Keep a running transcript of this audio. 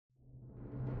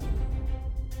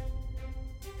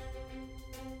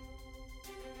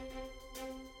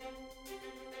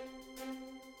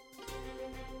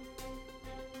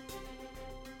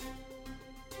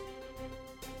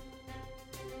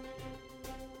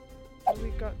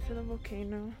got to the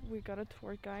volcano. We got a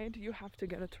tour guide. You have to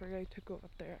get a tour guide to go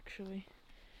up there actually.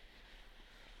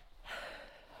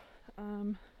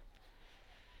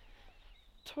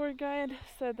 Tour guide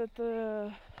said that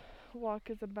the walk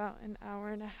is about an hour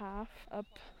and a half up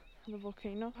the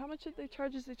volcano. How much did they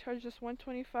charge us? They charged us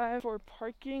 $125 for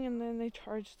parking, and then they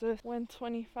charged us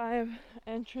 $125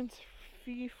 entrance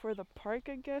fee for the park,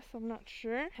 I guess. I'm not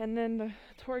sure. And then the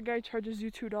tour guide charges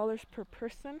you $2 per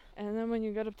person. And then when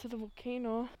you get up to the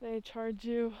volcano, they charge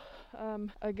you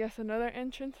I guess another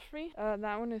entrance fee.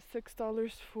 That one is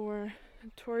 $6 for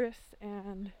tourists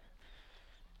and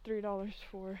 $3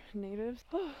 for natives.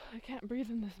 Oh, I can't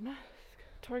breathe in this mask.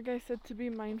 Tour guide said to be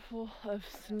mindful of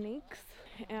snakes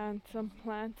and some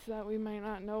plants that we might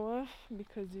not know of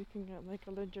because you can get like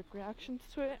allergic reactions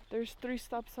to it. There's 3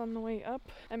 stops on the way up,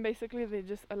 and basically they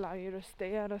just allow you to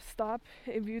stay at a stop.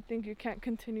 If you think you can't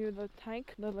continue the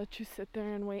hike, they'll let you sit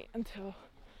there and wait until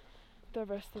the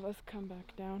rest of us come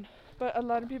back down. But a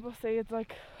lot of people say it's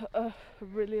like a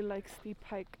really like steep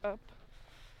hike up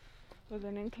with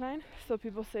an incline, so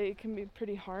people say it can be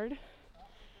pretty hard.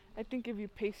 I think if you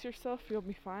pace yourself, you'll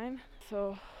be fine.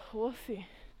 So we'll see.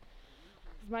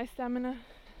 My stamina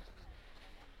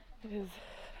is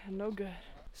no good.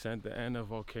 Santa Ana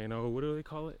volcano, what do they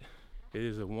call it? It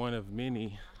is one of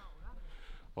many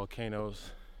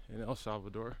volcanoes in El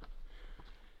Salvador.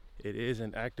 It is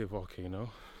an active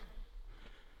volcano.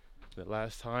 The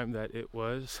last time that it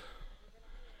was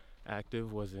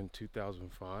active was in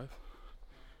 2005.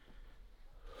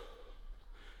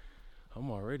 I'm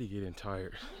already getting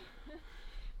tired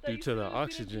due to the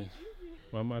oxygen.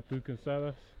 Mamá, ¿tú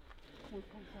cansadas?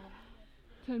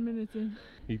 10 minutes in.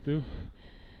 ¿Y tú?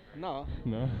 No.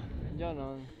 No? Yo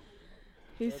no.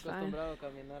 He's fine.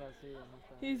 Así,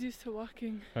 He's used to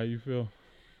walking. How you feel?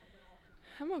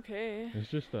 I'm okay. It's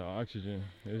just the oxygen.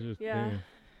 It's just Yeah. thin.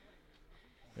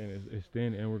 And it's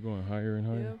thin, and we're going higher and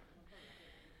higher. Yep.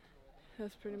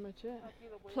 That's pretty much it.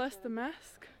 Plus the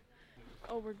mask.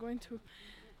 Oh, we're going to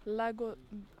Lago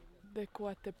de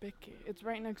Coatepeque. It's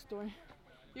right next door.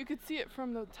 You could see it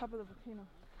from the top of the volcano.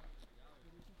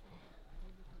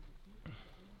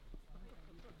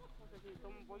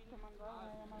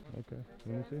 Okay,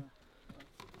 let me see.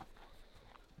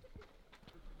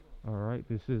 All right,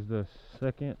 this is the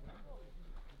second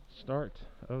start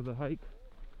of the hike.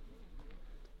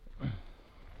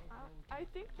 I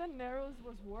think the Narrows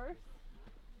was worse.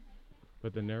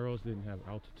 But the Narrows didn't have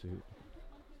altitude.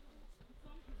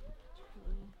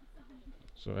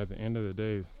 So at the end of the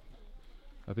day,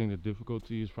 I think the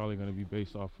difficulty is probably going to be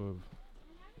based off of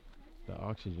the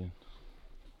oxygen.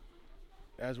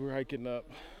 As we're hiking up,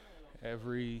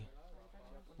 every,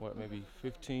 maybe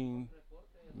 15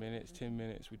 minutes, 10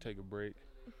 minutes, we take a break.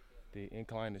 The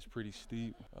incline is pretty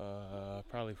steep,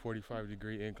 probably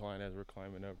 45-degree incline as we're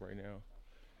climbing up right now.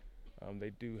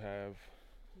 They do have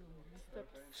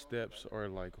steps or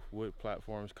like wood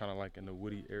platforms, kind of like in the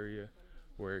woody area,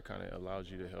 where it kind of allows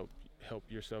you to help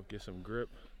yourself get some grip.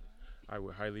 I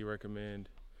would highly recommend.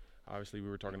 Obviously, we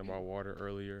were talking about water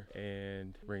earlier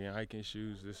and bringing hiking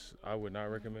shoes. I would not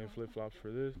recommend flip-flops for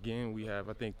this. Again, we have,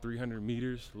 I think, 300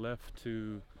 meters left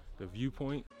to the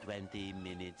viewpoint. 20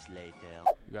 minutes later.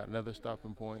 We got another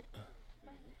stopping point.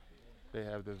 They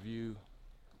have the view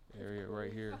area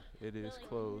right here. It is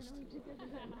closed.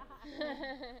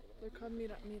 They're called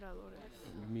miradores.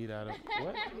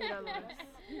 What? Miradores.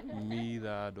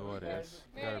 Miradores.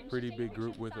 Got a pretty big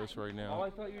group with us right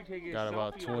now. Got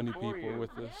about 20 people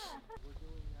with us.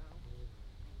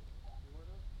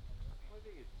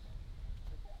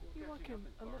 You're walking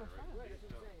a little fast.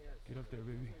 Get up there,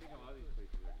 baby.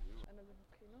 Another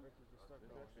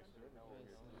volcano?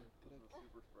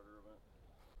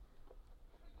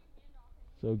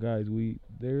 So guys,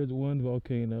 there's one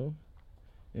volcano,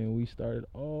 and we started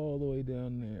all the way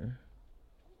down there.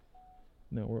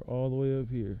 Now we're all the way up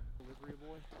here.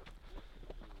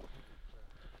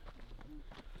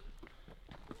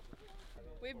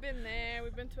 We've been there.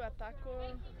 We've been to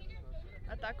Ataco.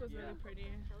 Ataco's really pretty.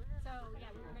 So yeah,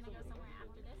 we were gonna go somewhere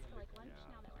after this for like lunch.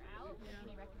 Now that we're out,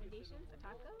 any recommendations? A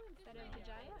taco instead of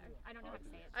Vijaya? Or, I don't know how to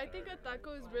say it. I think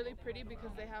Ataco is really pretty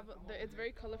because it's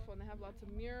very colorful and they have lots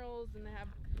of murals and they have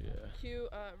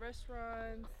cute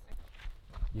restaurants.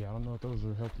 Yeah, I don't know if those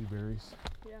are healthy berries.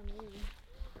 Yeah, maybe.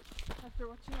 After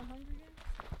watching the Hunger Games?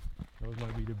 Those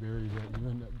might be the berries that you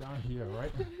end up down here,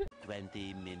 right?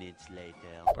 20 minutes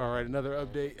later. All right, another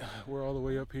update. We're all the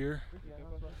way up here.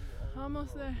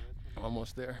 Almost there.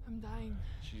 Almost there. I'm dying.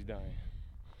 She's dying.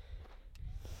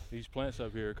 These plants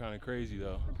up here are kind of crazy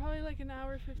though. We're probably like an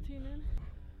hour 15 in.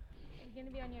 Are you gonna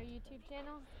be on your YouTube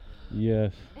channel?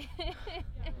 Yes.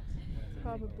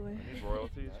 Probably. These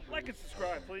royalties. Like and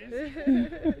subscribe, please. This was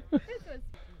Are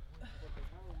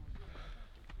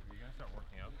you gonna start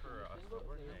working out for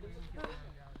snowboarding?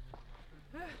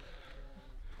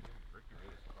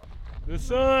 The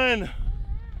sun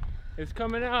is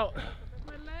coming out.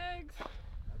 My legs.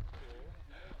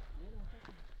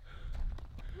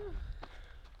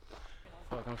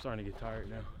 Fuck, I'm starting to get tired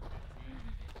now.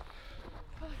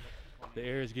 The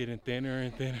air is getting thinner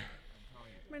and thinner.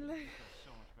 My legs.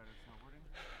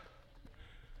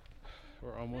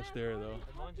 We're almost there though.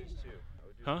 They're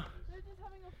Huh? just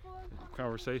having a full-on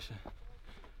Conversation.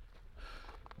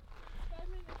 5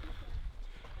 minutes.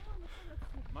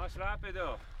 Más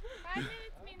rápido. 5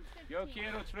 minutes means 15. Yo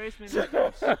quiero 3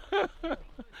 minutos.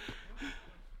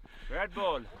 Red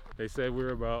Bull. They said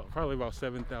we're probably about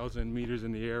 7,000 meters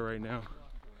in the air right now.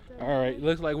 All right,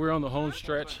 looks like we're on the home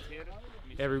stretch.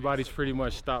 Everybody's pretty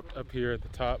much stopped up here at the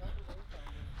top.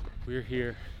 We're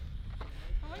here.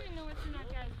 I want to know what's in that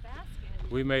guy's basket.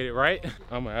 We made it, right?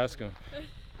 I'm gonna ask him.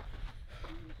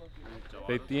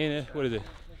 They tiene, what is it?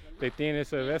 They tiene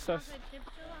cervezas?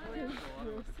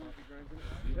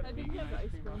 I think he has ice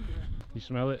cream. You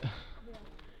smell it?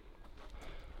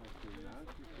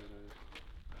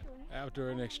 After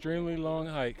an extremely long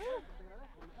hike,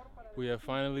 we have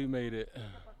finally made it.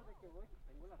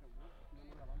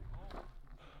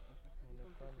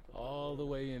 All the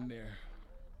way in there.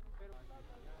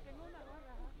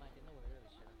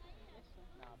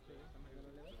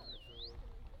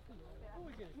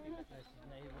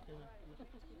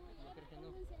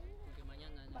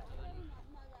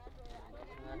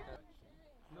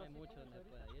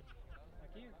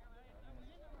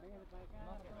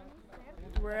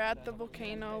 We're at the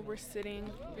volcano. We're sitting.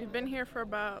 We've been here for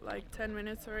about like 10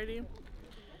 minutes already.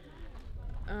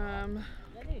 I'm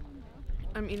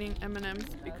eating M&Ms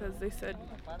because they said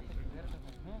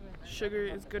sugar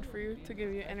is good for you to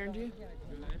give you energy.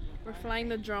 We're flying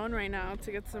the drone right now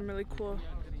to get some really cool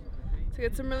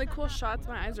shots.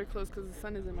 My eyes are closed because the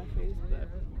sun is in my face, but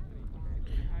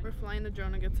we're flying the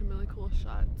drone to get some really cool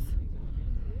shots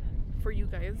for you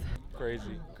guys.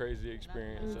 Crazy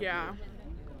experience. Yeah.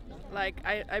 Like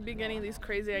I be getting these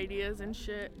crazy ideas and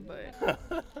shit,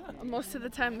 but most of the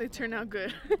time they turn out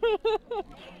good.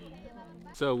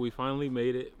 So we finally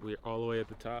made it. We're all the way at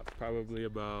the top, probably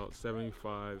about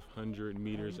 7,500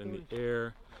 meters in the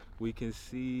air. We can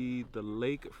see the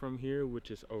lake from here, which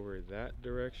is over that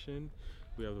direction.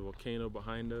 We have the volcano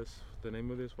behind us. The name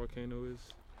of this volcano is?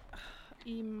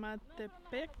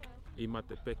 Ilamatepec.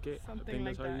 Ilamatepec, I Something think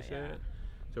that's like how you that, say yeah. it.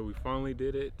 So we finally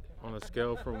did it. On a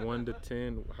scale from 1 to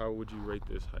 10, how would you rate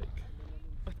this hike?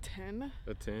 A 10?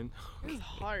 A 10? It was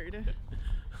hard.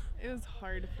 It was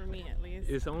hard for me at least.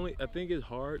 I think it's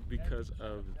hard because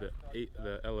of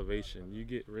the elevation. You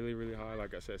get really high,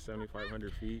 like I said,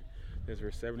 7,500 feet. Since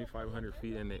we're 7,500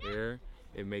 feet in the air,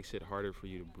 it makes it harder for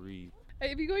you to breathe.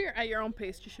 If you go at your own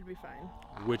pace, you should be fine.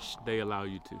 Which they allow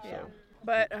you to, Yeah. so.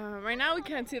 But right now we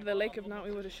can't see the lake. If not,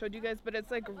 we would have showed you guys. But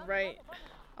it's like right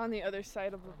on the other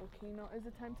side of the volcano. Is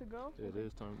it time to go? It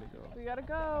is time to go. We gotta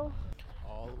go.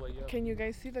 All the way up. Can you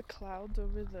guys see the clouds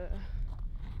over the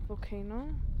volcano?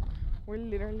 We're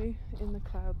literally in the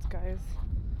clouds, guys.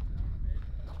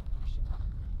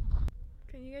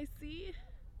 Can you guys see?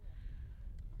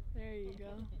 There you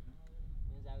go.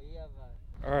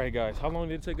 All right, guys. How long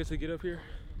did it take us to get up here?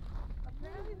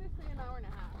 Apparently they say an hour and a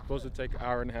half. Supposed to take an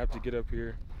hour and a half to get up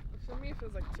here. For me, it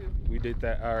feels like 2. We did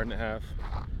that hour and a half.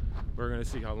 We're gonna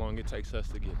see how long it takes us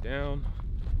to get down.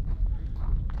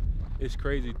 It's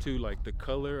crazy too, like the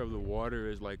color of the water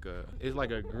is like a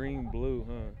green blue,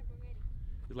 huh?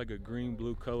 It's like a green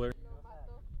blue color.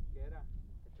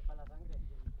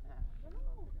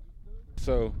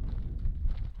 So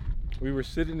we were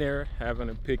sitting there having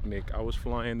a picnic. I was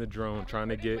flying the drone trying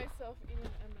to get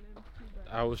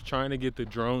the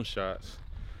drone shots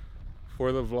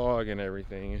for the vlog and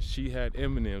everything, and she had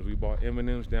M&Ms. We bought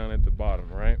M&Ms down at the bottom,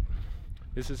 right?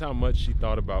 This is how much she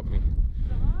thought about me.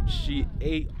 She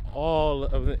ate all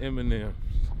of the M&Ms.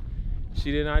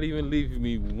 She did not even leave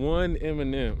me one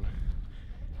M&M.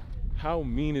 How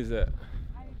mean is that?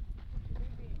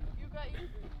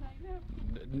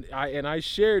 I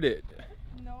shared it.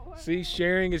 See,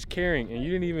 sharing is caring, and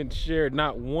you didn't even share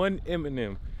not one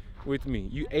M&M with me.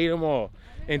 You ate them all.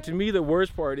 And to me, the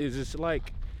worst part is it's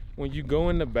like when you go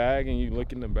in the bag and you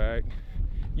look in the bag,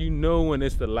 you know when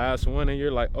it's the last one and you're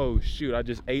like, oh shoot, I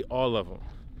just ate all of them.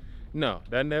 No,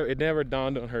 it never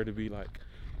dawned on her to be like,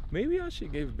 maybe I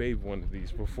should give Babe one of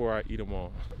these before I eat them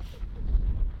all.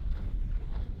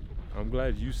 I'm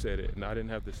glad you said it and I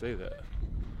didn't have to say that.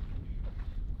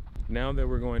 Now that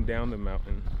we're going down the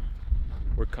mountain,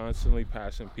 we're constantly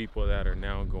passing people that are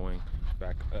now going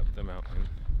back up the mountain.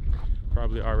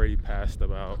 Probably already passed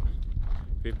about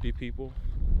 50 people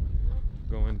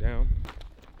going down.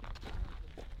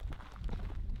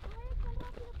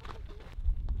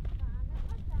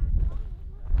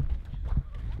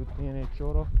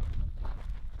 Choro.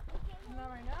 Not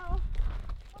right now.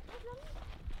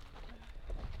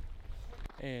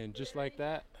 And just like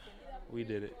that, we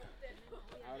did it.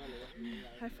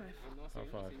 High five. High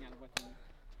five.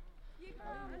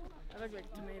 I look like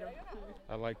a tomato.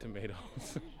 I like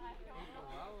tomatoes.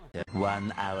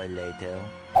 1 hour later.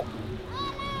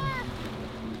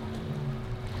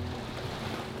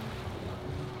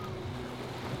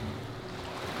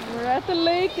 We're at the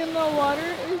lake and the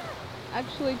water is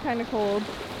actually kind of cold.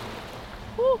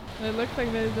 Whew. It looks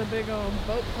like there's a big old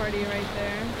boat party right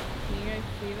there. Can you guys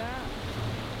see that?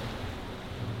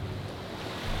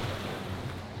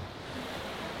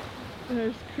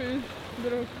 There's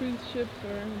little cruise ships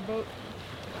or boats.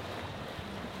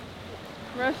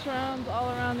 Restaurants all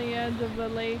around the edge of the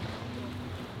lake.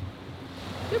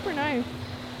 Super nice.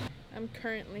 I'm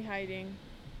currently hiding.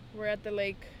 We're at the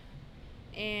lake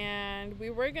and we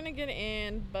were gonna get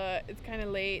in, but it's kind of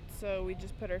late, so we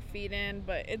just put our feet in.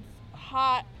 But it's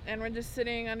hot and we're just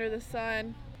sitting under the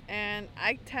sun, and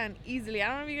I tan easily. I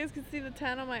don't know if you guys can see the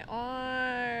tan on my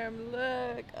arm.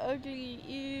 Look, ugly,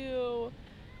 ew.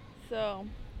 So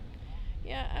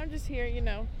yeah, I'm just here, you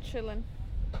know, chilling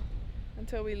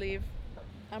until we leave.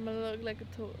 I'm gonna look like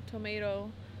a tomato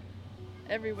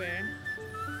everywhere.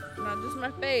 Not just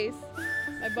my face,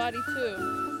 my body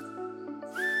too.